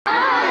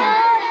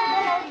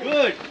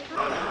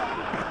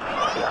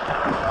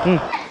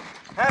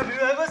Have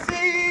you ever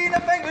seen a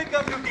penguin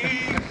come to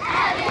tea?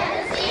 Have you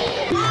ever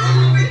seen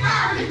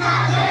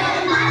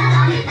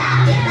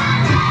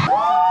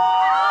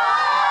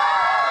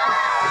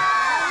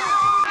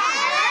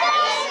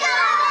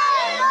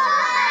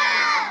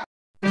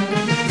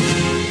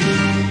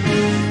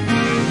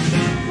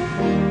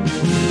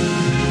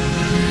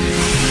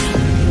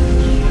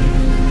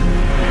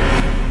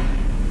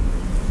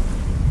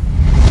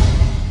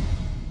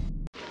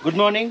Good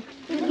morning.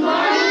 Good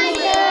morning,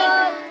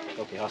 sir.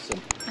 Okay,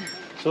 awesome.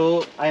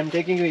 So I am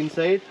taking you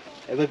inside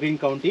Evergreen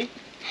County,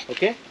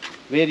 okay,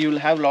 where you will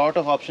have lot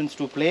of options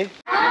to play.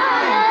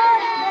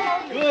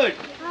 Good.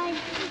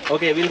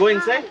 Okay, we'll go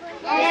inside.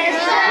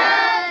 Yes, sir.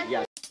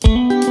 Yeah.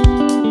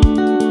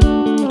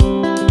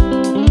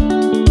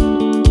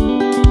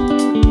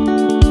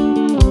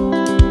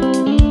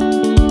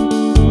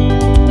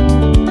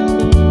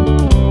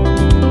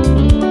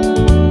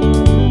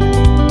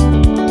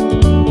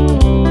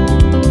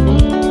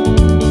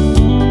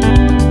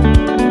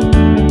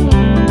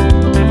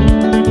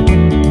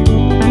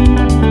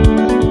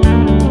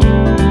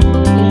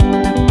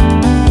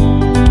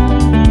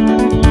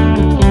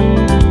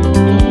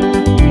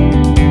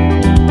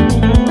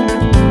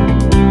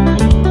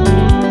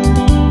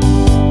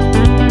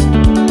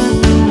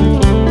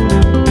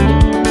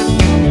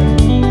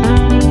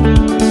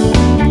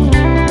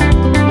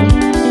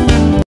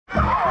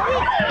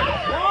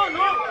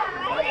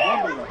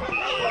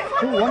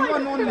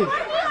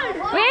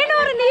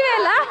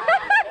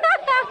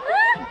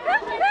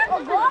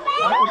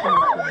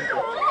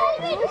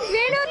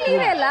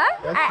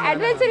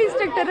 Adventure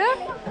instructor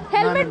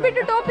helmet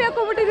ಬಿಟ್ಟು ಟೋಪಿ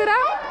ಹಾಕೊಂಡ್ಬಿಟ್ಟಿದ್ದೀರಾ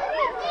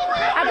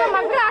ಅಥವಾ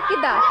ಮಕ್ಕಳು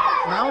ಹಾಕಿದ್ದ?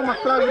 ನಾವು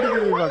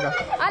ಮಕ್ಕಳಾಗ್ಬಿಟ್ಟಿದ್ದೀವಿ ಇವಾಗ.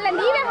 ಅಲ್ಲ,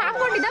 ನೀವೇ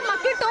ಹಾಕೊಂಡಿದ್ದ?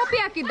 ಮಕ್ಕಳು ಟೋಪಿ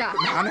ಹಾಕಿದ್ದ?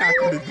 ನಾನೇ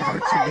ಹಾಕೊಂಡಿದ್ದೆ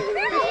ಆಕ್ಚುಲಿ.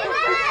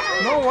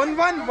 ನೋ ಒನ್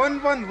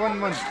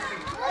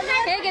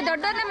ಹೇಗೆ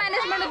ದೊಡ್ಡವ್ರನ್ನ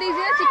ಮ್ಯಾನೇಜ್ ಮಾಡೋದು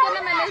ಈಸಿಯಾ,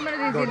 ಚಿಕ್ಕವ್ರನ್ನ ಮ್ಯಾನೇಜ್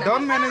ಮಾಡೋದು ಈಸಿಯಾ?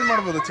 ದೊಡ್ಡವ್ರನ್ನ ಮ್ಯಾನೇಜ್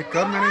ಮಾಡ್ಬೋದು,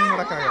 ಚಿಕ್ಕವ್ರ ಮ್ಯಾನೇಜ್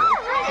ಮಾಡೋಕ್ಕಾಗಲ್ಲ.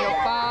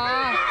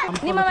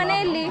 ನಿಮ್ಮ ಮನೆ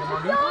ಎಲ್ಲಿ?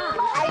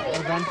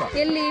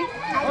 ಎಲ್ಲಿ?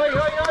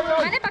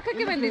 ಮನೆ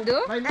ಪಕ್ಕಕ್ಕೆ ಬಂದಿದ್ದು?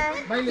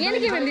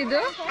 ಏನಕ್ಕೆ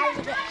ಬಂದಿದ್ದು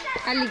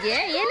ಅಲ್ಲಿಗೆ?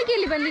 ಏನಕ್ಕೆ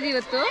ಇಲ್ಲಿ ಬಂದಿದ್ದು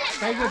ಇವತ್ತು?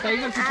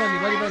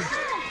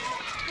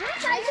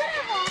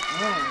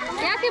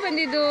 ಯಾಕೆ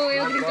ಬಂದಿದ್ದು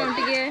ಎವರ್ಗ್ರೀನ್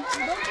ಕೌಂಟಿಗೆ?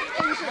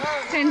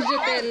 ಫ್ರೆಂಡ್ಸ್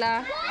ಜೊತೆ ಎಲ್ಲ?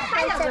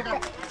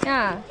 ಹಾ,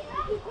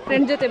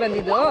 ಫ್ರೆಂಡ್ಸ್ ಜೊತೆ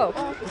ಬಂದಿದ್ದು.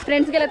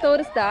 ಫ್ರೆಂಡ್ಸ್ಗೆಲ್ಲ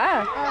ತೋರಿಸ್ತಾ?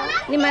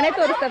 ನಿಮ್ಮ ಮನೆ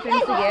ತೋರಿಸ್ತಾ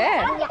ಫ್ರೆಂಡ್ಸಿಗೆ?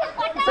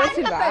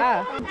 ತೋರಿಸಿಲ್ವಾ?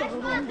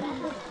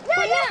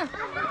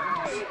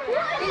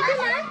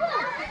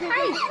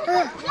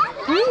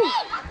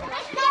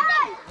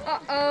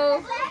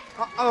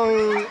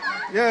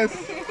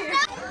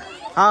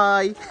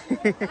 ಹಾಯ್.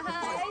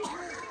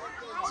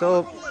 ಸೊ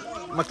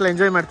ಮಕ್ಕಳು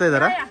ಎಂಜಾಯ್ ಮಾಡ್ತಾ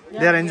ಇದ್ದಾರಾ?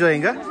 They are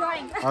enjoying.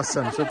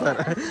 Awesome, super.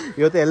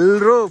 ಇವತ್ತು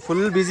ಎಲ್ಲರೂ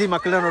ಫುಲ್ ಬ್ಯುಸಿ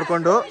ಮಕ್ಕಳನ್ನ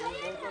ನೋಡಿಕೊಂಡು.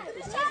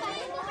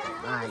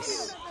 Nice.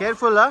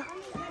 Careful.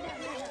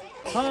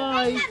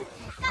 Hi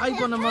hi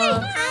Ponnamma.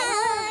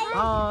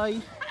 Hi.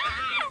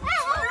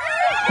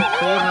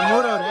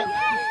 ನಮ್ಮೂರವ್ರೆ.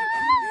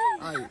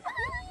 Hi.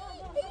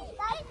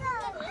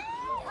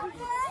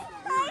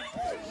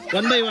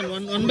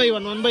 One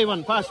by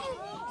one fast.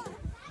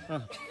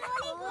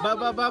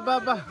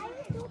 ಬಾ.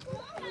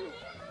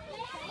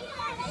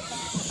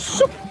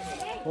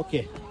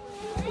 Okay.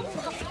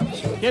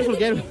 Careful.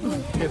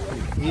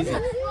 Easy.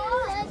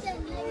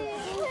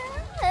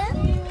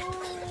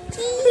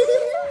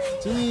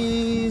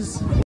 Cheese.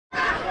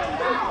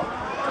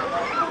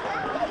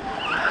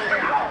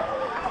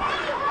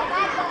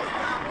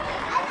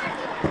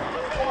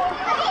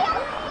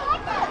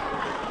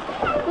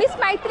 Miss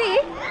ಮೈತ್ರಿ.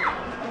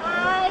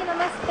 ಹಾಯ್,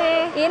 ನಮಸ್ತೆ.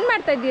 ಏನ್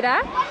ಮಾಡ್ತಾ ಇದ್ದೀರಾ?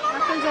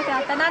 ಮಕ್ಕಳ ಜೊತೆ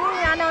ಆಟ.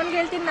 ನಾನು ಅವ್ನಿಗೆ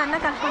ಹೇಳ್ತೀನಿ, ನನ್ನ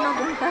ಕರ್ಕೊಂಡು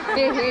ಹೋಗು ಅಂತ.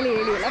 ಹೇಳಿ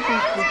ಅಲ್ಲ,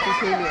 ಪ್ಲೀಸ್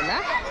ಹೇಳಿ ಅಲ್ಲ.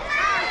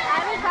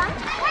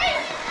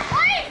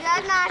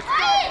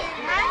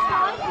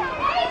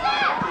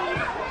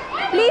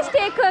 Please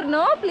take her.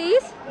 No,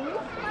 please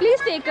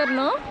take her.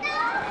 No,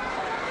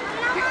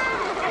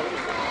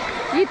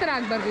 ಈ ಥರ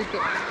ಆಗ್ಬಾರ್ದಿತ್ತು.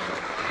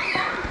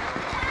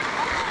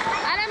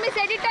 ಅಲ್ಲ ಮಿಸ್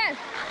ಎಡಿಟರ್,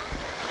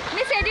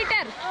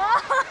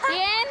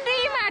 ಏನ್ರಿ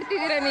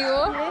ಮಾಡ್ತಿದ್ದೀರಾ ನೀವು?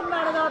 ಏನು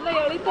ಮಾಡೋದು, ಅವ್ರನ್ನ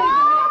ಎಳಿತಾ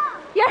ಇದ್ದೀನಿ.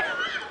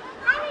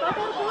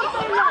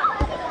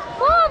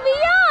 ಓ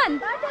ವಿಯಾನ್,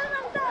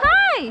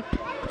 ಹಾಯ್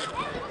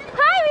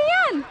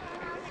ವಿಯಾನ್.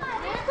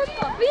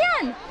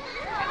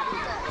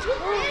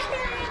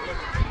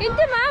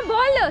 ಇಂತಮ್ಮ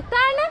ಬಾಲ್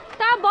ತಾಣ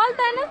ಬಾಲ್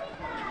ತಾಣ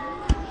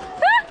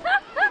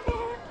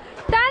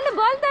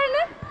ಬಾಲ್ ತಾಣ.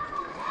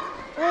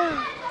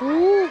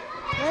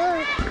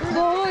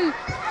 ಬಾಲ್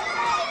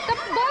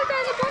ಬಾಲ್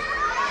ತಾಣ.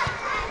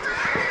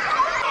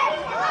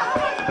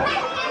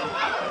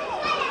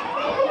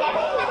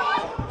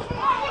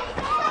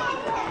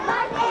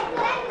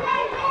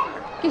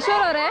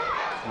 ಕಿಶೋರ್ ಅವರೇ,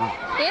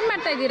 ಏನ್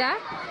ಮಾಡ್ತಾ ಇದ್ದೀರಾ?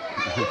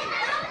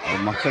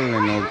 ಮಕ್ಕಳನ್ನ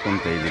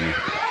ನೋಡ್ಕೊಂತ ಇದ್ದೀನಿ.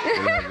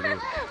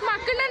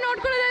 ಮಕ್ಕಳನ್ನ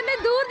ನೋಡ್ಕೊಳ್ಳೋದಂದ್ರೆ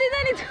ದೂರದಿಂದ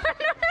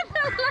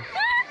ನಿಂತ್ಕೊಂಡು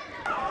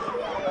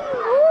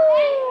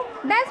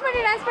ಡ್ಯಾನ್ಸ್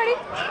ಮಾಡಿ.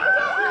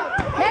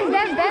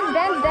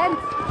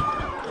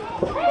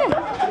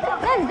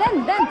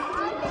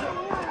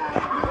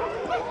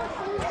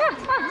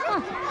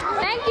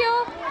 Thank you.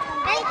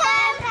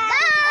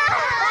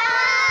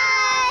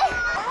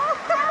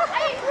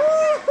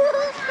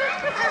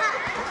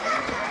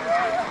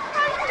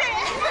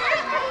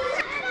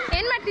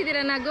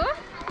 ನಾಗು?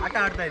 ಆಟ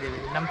ಆಡ್ತಾ ಇದ್ದೀವಿ.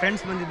 ನಮ್ಮ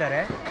ಫ್ರೆಂಡ್ಸ್ ಬಂದಿದ್ದಾರೆ.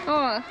 ಓ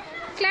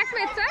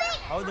ಕ್ಲಾಸ್ಮೇಟ್ಸಾ?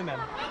 ಹೌದು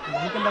ಮ್ಯಾಮ್.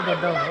 ನಮ್ಗಿಂತ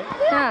ದೊಡ್ಡವರು.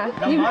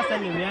 ನಮ್ಮ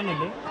ಬಾಸಲ್ಲಿ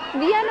ವಿಯಾನಲ್ಲಿ.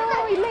 ವಿಯಾನು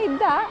ಇಲ್ಲೇ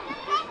ಇದ್ದ.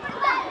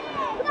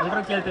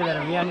 ಎಲ್ಲರೂ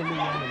ಕೇಳ್ತಿದ್ದಾರೆ ವಿಯಾನಿಲ್ಲಿ.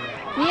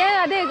 ವಿಯಾನ್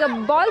ಅದೇ ಈಗ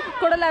ಬಾಲ್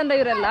ಕೊಡಲ್ಲ ಅಂದ್ರೆ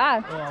ಇವರೆಲ್ಲ,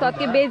 ಸೊ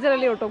ಅದಕ್ಕೆ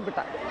ಬೇಜಾರಲ್ಲಿ ಹೊಟ್ಟೋಗ್ಬಿಟ್ಟ.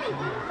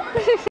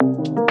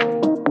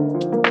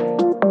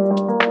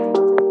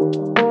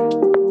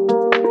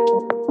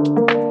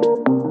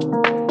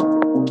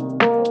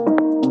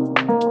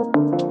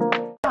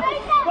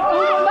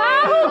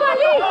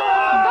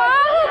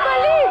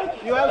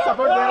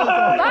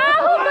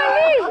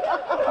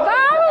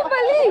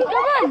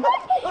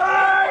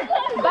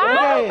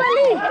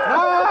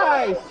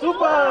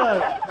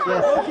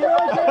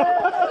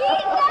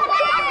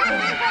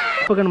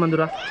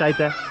 ಬಂದುರ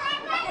ಚಾಯ್ತೆ.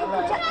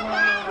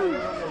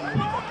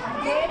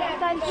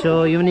 ಸೊ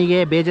ಇವನಿಗೆ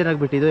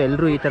ಬೇಜಾರಾಗ್ಬಿಟ್ಟಿದ್ದು,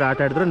 ಎಲ್ಲರೂ ಈ ಥರ ಆಟ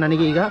ಆಡಿದ್ರು,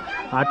 ನನಗೆ ಈಗ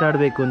ಆಟ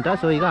ಆಡಬೇಕು ಅಂತ.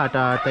 ಸೊ ಈಗ ಆಟ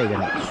ಆಡ್ತಾ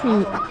ಇದ್ದಾನೆ.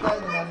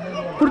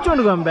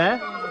 ಕುಡ್ಚೊಂಡು ಗೊಂಬೆ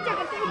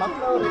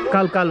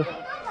ಕಾಲು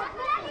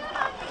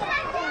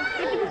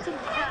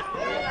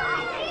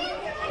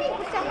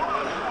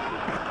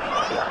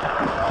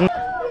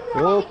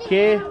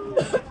okay,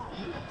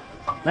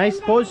 nice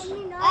pose.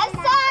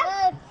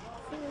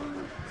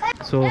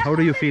 So how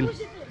do you feel?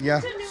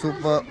 Yeah,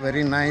 super,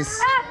 very nice,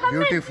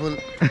 beautiful.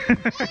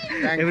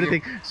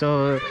 Everything. So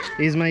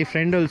he's my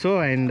friend also,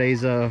 and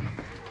he's a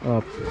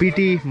PT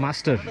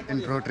master In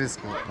Rotary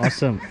school.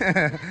 Awesome.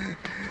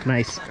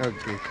 Nice.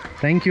 Okay.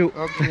 Thank you.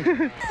 Okay.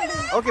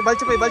 Okay,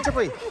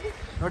 ಬಲ್ಚಪೈ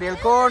ನೋಡಿ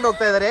ಎಳ್ಕೊಂಡು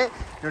ಹೋಗ್ತಾ ಇದ್ದಾರೆ.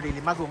 ನೋಡಿ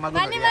ಇಲ್ಲಿ ಮಗು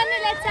ಬನ್ನಿ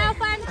let's have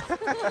fun.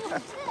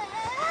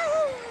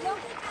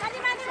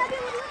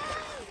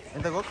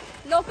 ಎಂತ ಗೋ?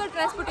 Local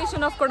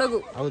transportation of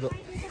Kodagu. ಹೌದು.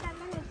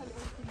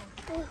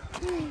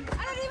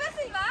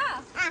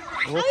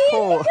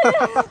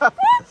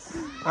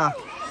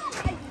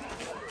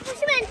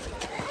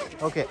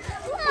 ಓಕೆ,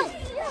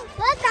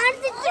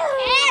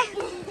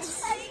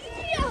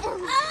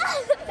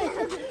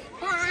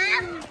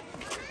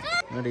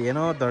 ನೋಡಿ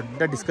ಏನೋ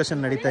ದೊಡ್ಡ ಡಿಸ್ಕಷನ್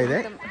ನಡೀತಾ ಇದೆ.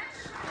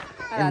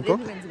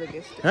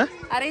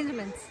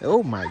 ಅರೇಂಜ್ಮೆಂಟ್ಸ್.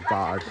 ಓ ಮೈ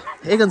ಗಾಡ್,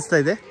 ಹೇಗನ್ಸ್ತಾ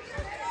ಇದೆ?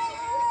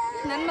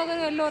 ನನ್ನ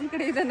ಮಗನು ಎಲ್ಲೋ ಒಂದ್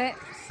ಕಡೆ ಇದ್ದಾನೆ.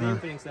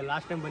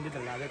 ಲಾಸ್ಟ್ ಟೈಮ್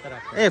ಬಂದಿದ್ರಲ್ಲ ಅದೇ ತರ.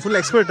 ಫುಲ್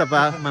ಎಕ್ಸ್ಪರ್ಟ್ ಅಪ್ಪ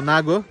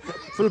ನಾಗು,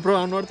 ಫುಲ್ ಪ್ರೋ.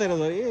 ಅವ್ನು ನೋಡ್ತಾ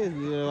ಇರೋದು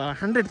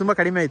 100 ತುಂಬ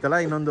ಕಡಿಮೆ ಆಯ್ತಲ್ಲ,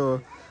 ಇನ್ನೊಂದು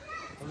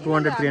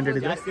 200-300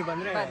 ಇದೆ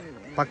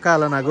ಪಕ್ಕ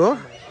ಅಲ್ಲ ನಾಗು?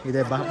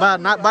 ಇದೆ,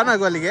 ಬಾ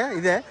ನಾಗು ಅಲ್ಲಿಗೆ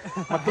ಇದೆ.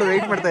 ಮಕ್ಕಳು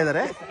ವೆಯ್ಟ್ ಮಾಡ್ತಾ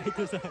ಇದ್ದಾರೆ.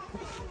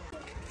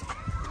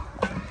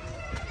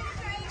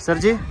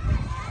 Sarji,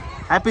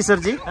 happy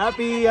Sarji?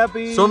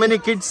 Happy. So many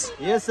kids.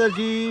 S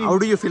Sarji. How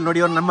do you feel? ನೋಡಿ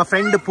ಅವ್ರು ನಮ್ಮ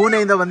ಫ್ರೆಂಡ್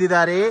ಪುಣೆಯಿಂದ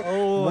ಬಂದಿದ್ದಾರೆ,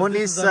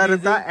 ಮೋನಿಸ್ ಸರ್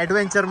ಅಂತ,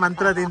 ಅಡ್ವೆಂಚರ್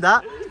ಮಂತ್ರದಿಂದ.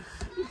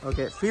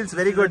 Okay, feels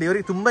very good.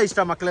 ಇವ್ರಿಗೆ ತುಂಬಾ ಇಷ್ಟ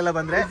ಮಕ್ಕಳೆಲ್ಲ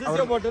ಬಂದ್ರೆ.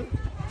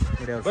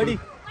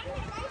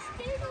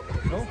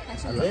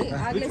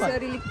 ಆಗ್ಲೇ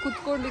ಸರ್ ಇಲ್ಲಿ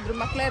ಕುತ್ಕೊಂಡಿದ್ರು,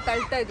 ಮಕ್ಕಳೆಲ್ಲ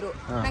ತಳ್ತಾ ಇದ್ರು.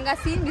 ನಂಗೆ ಆ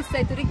ಸೀನ್ ಮಿಸ್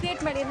ಆಯ್ತು,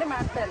 ರಿಕ್ರಿಯೇಟ್ ಮಾಡಿ ಅಂದ್ರೆ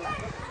ಮಾಡ್ತಾ ಇಲ್ಲ.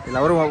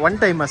 ಅವರು ಒನ್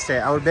ಟೈಮ್ ಅಷ್ಟೇ.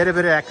 ಅವ್ರು ಬೇರೆ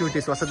ಬೇರೆ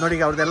ಆಕ್ಟಿವಿಟೀಸ್ ಹೊಸದ್ ನೋಡಿ,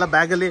 ಅವ್ರದ್ದೆಲ್ಲ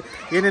ಬ್ಯಾಗಲ್ಲಿ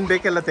ಏನೇನು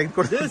ಬೇಕೆಲ್ಲ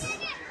ತೆಗೆದುಕೊಡ್ತೀವಿ.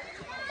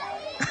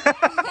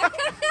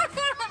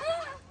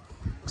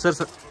 Sir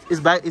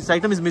his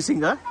item is missing.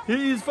 He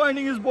is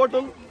finding his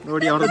bottle.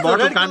 ನೋಡಿ ಅವನ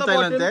ಬಾಟಲ್ ಕಾಣ್ತಾ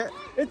ಇಲ್ಲ ಅಂತೆ.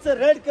 It's a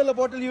red color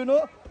bottle, you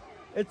know.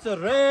 It's a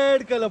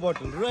red color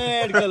bottle.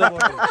 Red color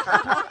bottle.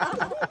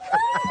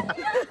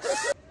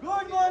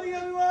 Good morning,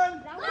 everyone.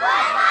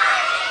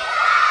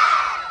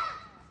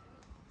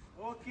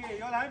 Okay,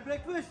 you all had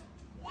breakfast?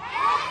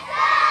 Yes,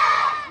 sir.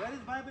 Where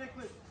is my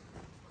breakfast?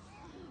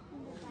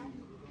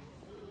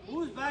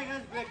 Whose bag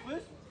has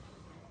breakfast?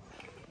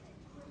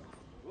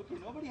 Okay,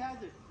 nobody has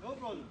it. No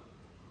problem.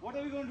 What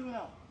are we going to do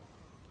now?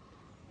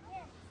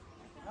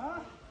 Huh?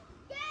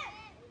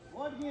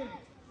 What game?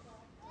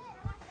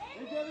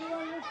 Is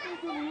everyone listening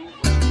to me?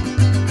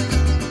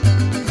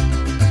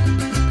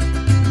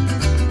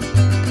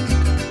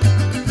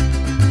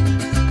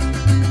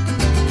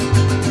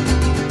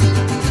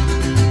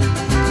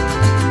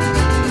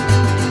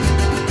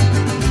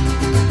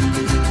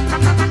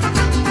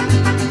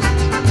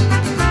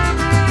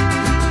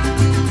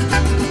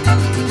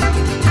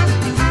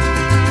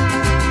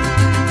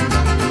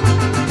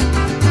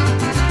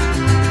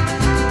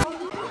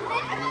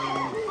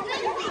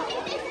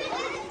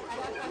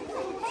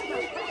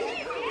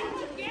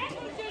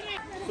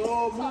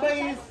 Mumbai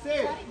is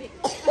safe.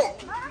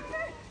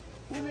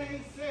 Pune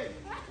is safe.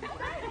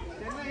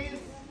 Chennai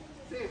is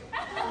safe.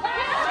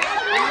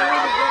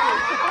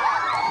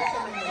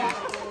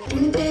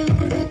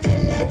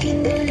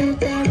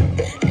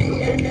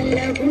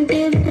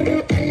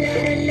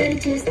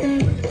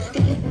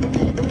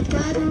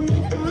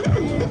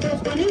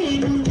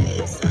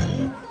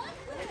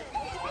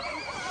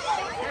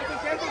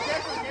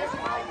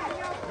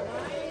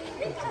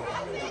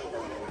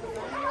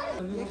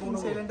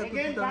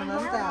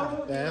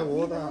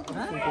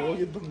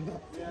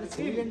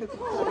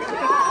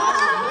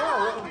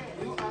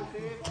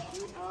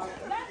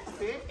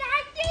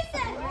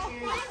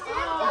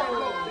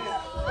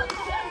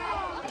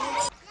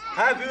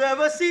 Have you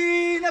ever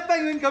seen a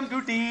penguin come to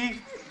tea?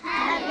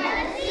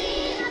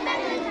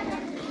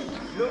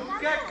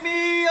 Look at me,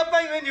 a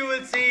penguin you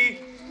will see.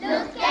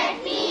 Look at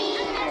me.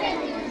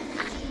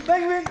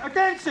 Penguin,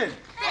 attention.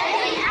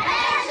 Penguin,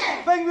 attention.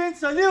 Penguin,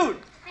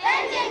 salute.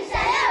 Penguin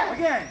salute.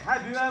 Again,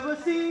 have you ever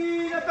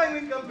seen a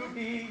penguin come to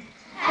tea?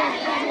 Have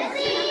you ever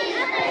seen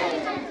a penguin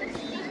come to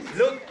tea?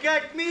 Look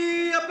at me,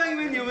 a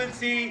penguin you will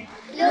see.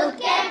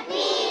 Look at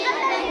me, a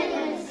penguin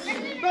will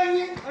see.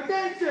 Penguin,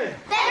 attention.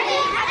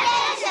 Penguin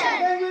attention.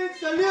 Penguin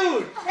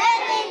salute.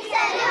 Penguin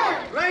salute.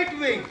 Right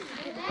wing.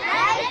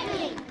 Right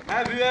wing.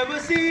 Have you ever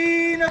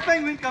seen a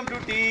penguin come to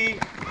tea?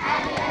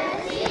 Have you ever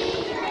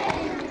seen a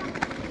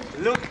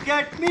penguin? Look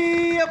at me,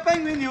 a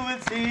penguin you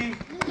will see.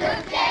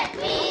 Look at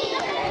me,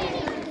 a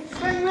penguin will see.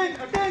 Penguin,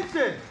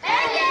 attention.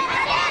 Penguin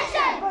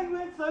attention.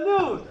 Penguin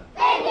salute.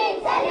 Penguin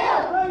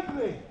salute. Right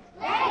wing.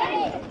 Right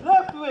wing.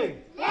 Left wing.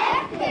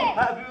 Left wing.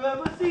 Have you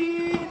ever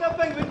seen a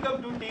penguin come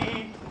to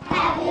tea?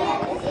 Have you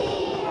ever seen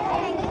a penguin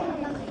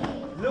come to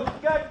tea?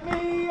 Look at me,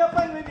 a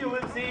penguin you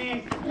will see.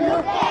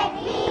 Look at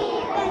me,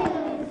 a penguin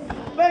will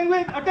see.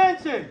 Penguin,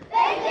 attention.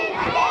 Penguin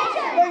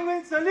attention.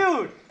 Penguin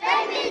salute.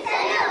 Penguin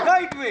salute.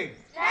 Right wing.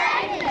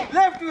 Right wing.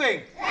 Left wing.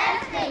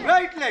 Left wing.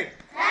 Right leg.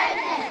 Right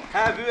leg.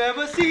 Have you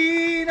ever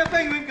seen a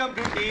penguin come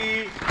to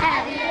tea?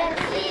 Have you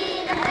ever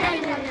seen a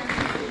penguin come to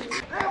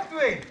tea? Left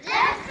wing.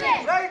 Left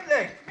wing. Right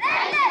leg.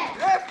 Right leg.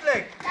 Left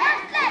leg.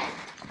 Left leg.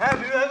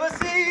 Have you ever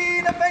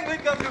seen a penguin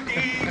come to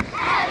tea?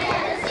 Have you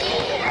ever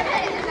seen a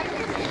penguin come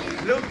to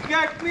tea? Look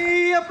at me,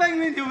 a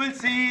penguin you will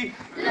see.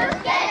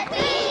 Look at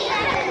me, a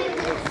penguin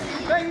will see.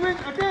 Penguin,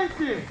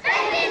 attention.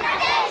 Penguin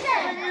attention.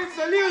 Penguin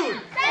salute.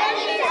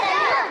 Penguin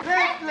salute.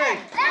 Left leg.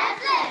 Left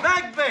leg.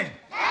 Back bend.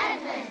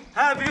 Left leg.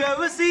 Have you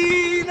ever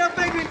seen a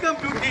penguin come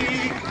to tea?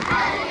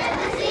 Have you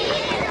ever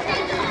seen a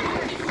penguin come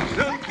to tea?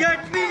 Look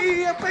at me,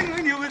 a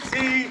penguin you will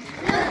see.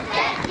 Look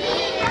at me,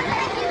 a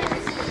penguin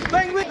will see.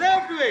 Penguin,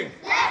 left wing.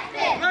 Left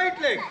leg. Right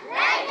leg.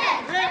 Right leg.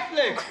 Left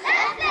leg.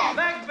 Left leg.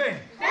 Back bend.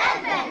 Back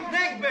bend.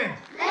 Neck bend.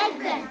 Leg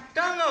bend.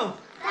 Tongue out.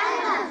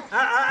 Tongue out.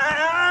 Ah, ah, ah,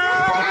 ah.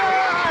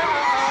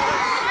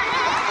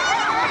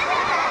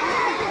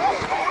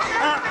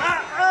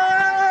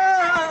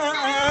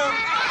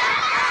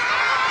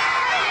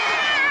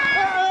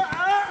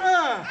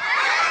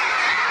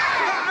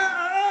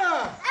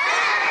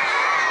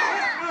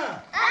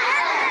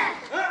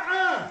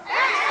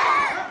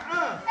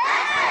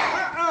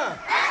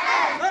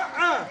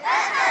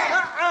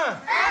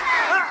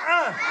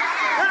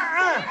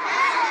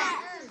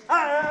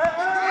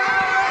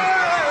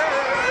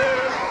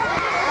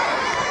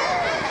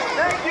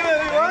 Thank you,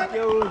 everyone. Thank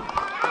you.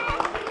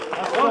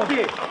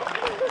 Okay.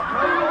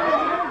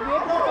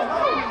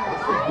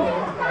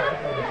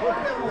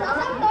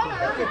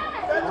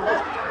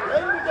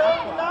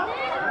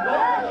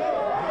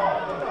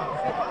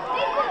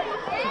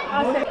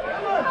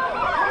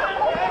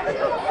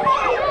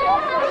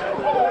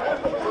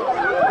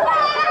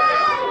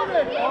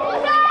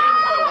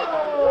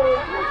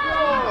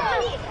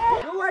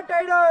 Do what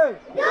I do.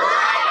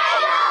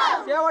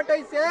 Say what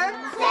I say.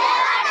 Say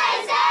what I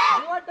say.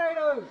 Do what I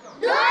do.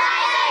 Do what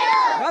I do.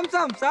 Ram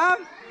sam sam.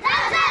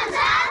 Ram sam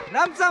sam.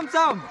 Ram sam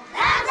sam.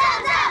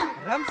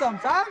 Ram sam sam. Ram sam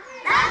sam.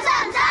 Ram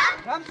sam sam.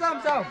 Ram sam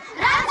sam.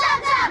 Ram sam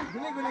sam.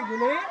 Guli guli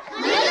guli.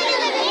 Guli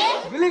guli guli.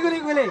 Guli guli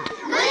guli.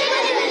 Guli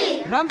guli guli.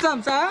 Ram sam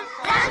sam.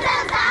 Ram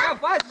sam sam. Yeah,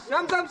 fast.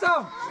 Ram sam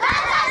sam.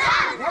 Ram sam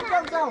sam. Ram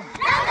sam sam.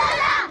 Ram sam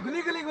sam. Guli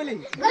guli guli.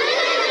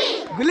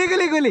 Guli guli guli. Guli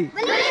guli guli.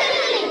 Guli guli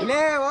guli.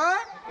 Leo.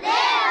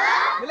 Leo.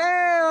 Leo.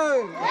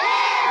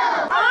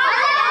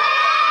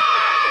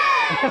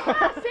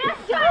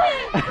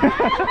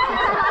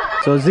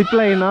 So zip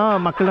line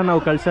ಮಕ್ಕಳನ್ನ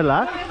ನಾವು ಕಳಿಸಲ್ಲ,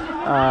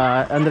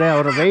 ಅಂದರೆ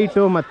ಅವರ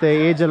weight ಮತ್ತು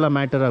age ಎಲ್ಲ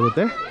matter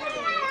ಆಗುತ್ತೆ.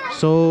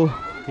 So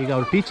ಈಗ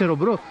ಅವ್ರ teacher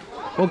ಒಬ್ಬರು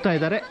ಹೋಗ್ತಾ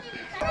ಇದ್ದಾರೆ.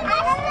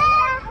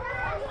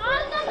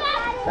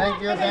 Thank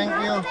you, thank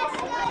you.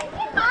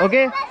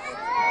 Okay,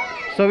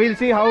 so will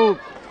see how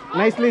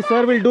nicely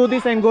sir will do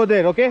this and go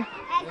there. Okay,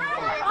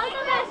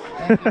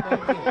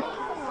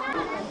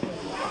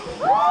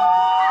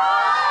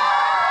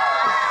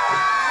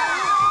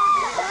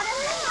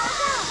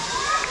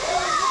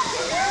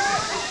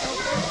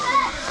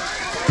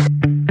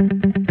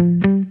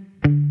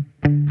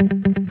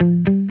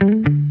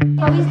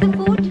 How is the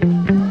food?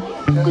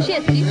 ಖುಷಿ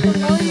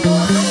ಆಯ್ತು.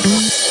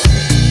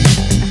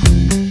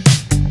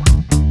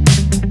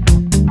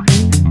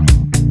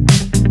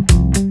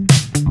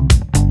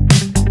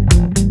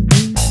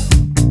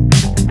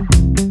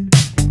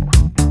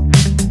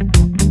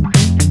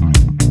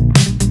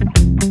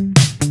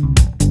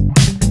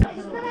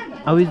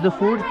 how is the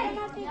food?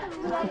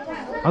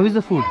 How is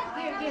the food?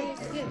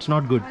 It's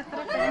not good.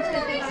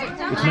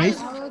 It's nice?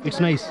 It's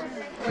nice.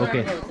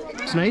 Okay.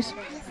 It's nice?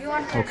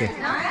 Okay.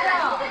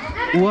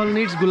 Who all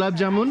needs gulab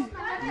jamun?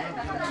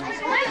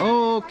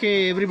 Oh,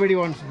 okay. Everybody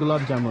wants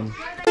gulab jamun.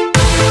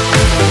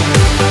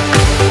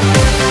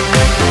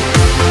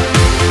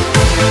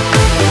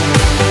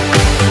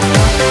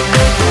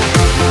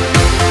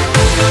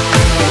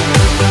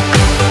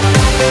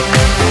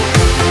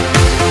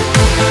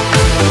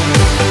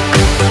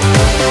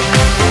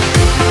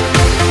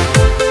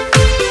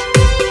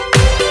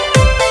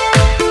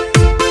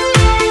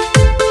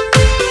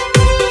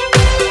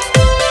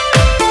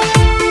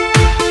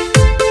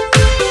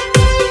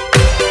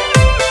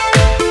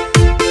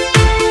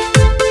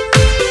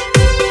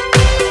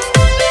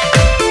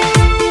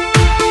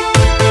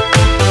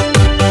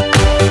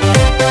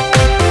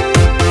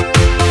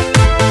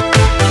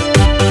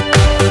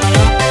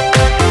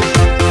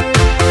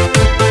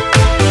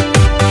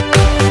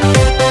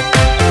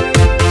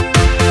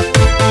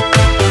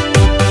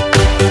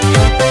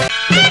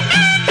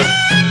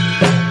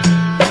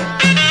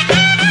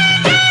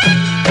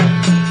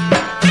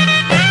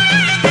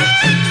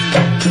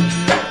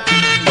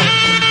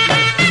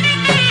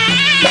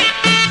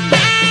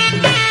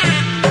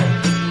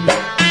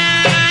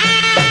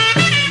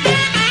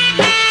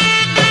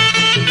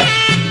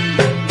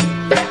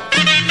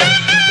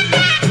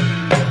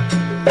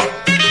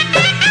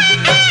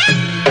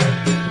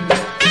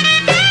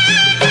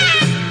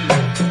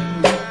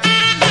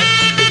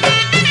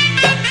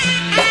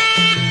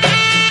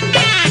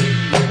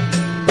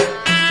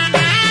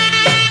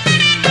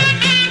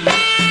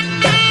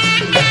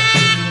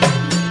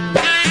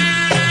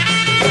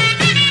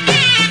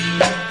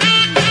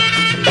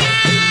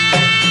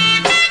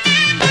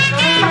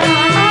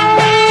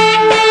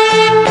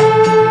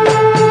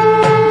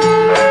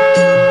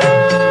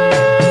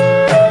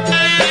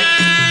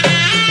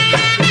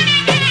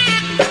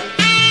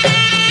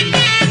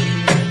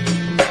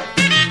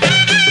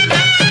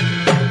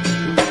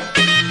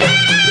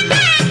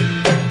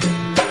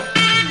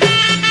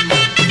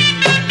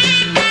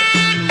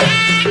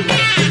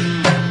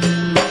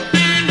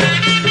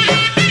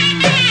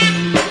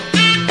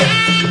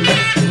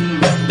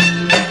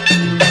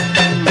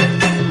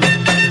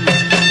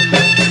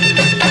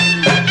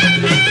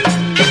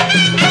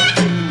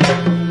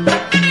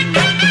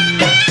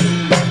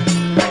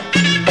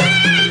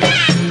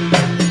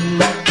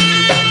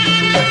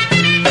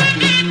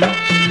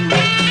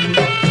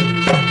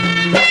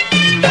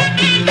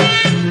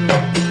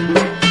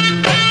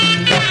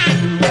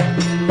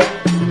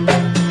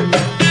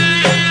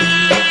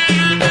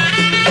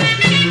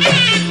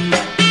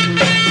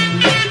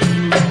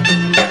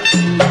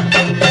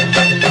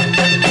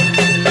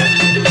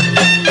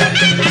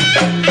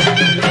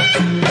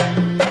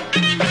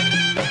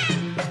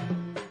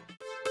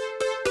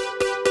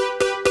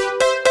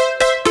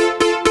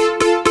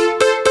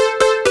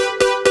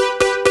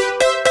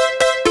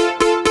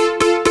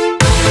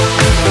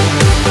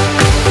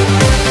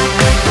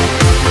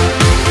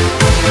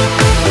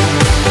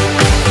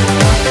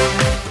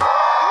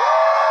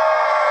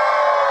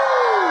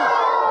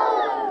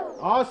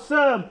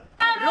 Awesome.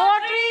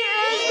 Rotary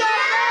is the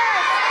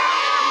best.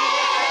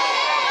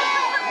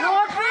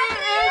 Rotary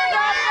is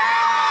the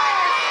best.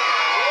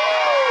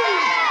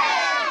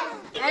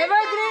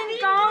 Evergreen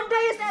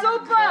County is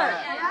super.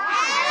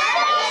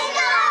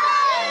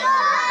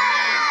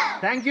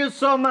 Thank you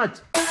so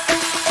much.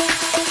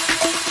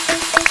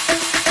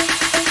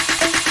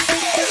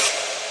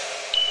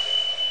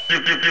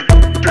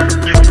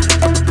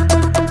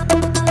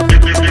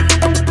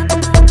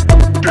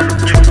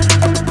 Thank you.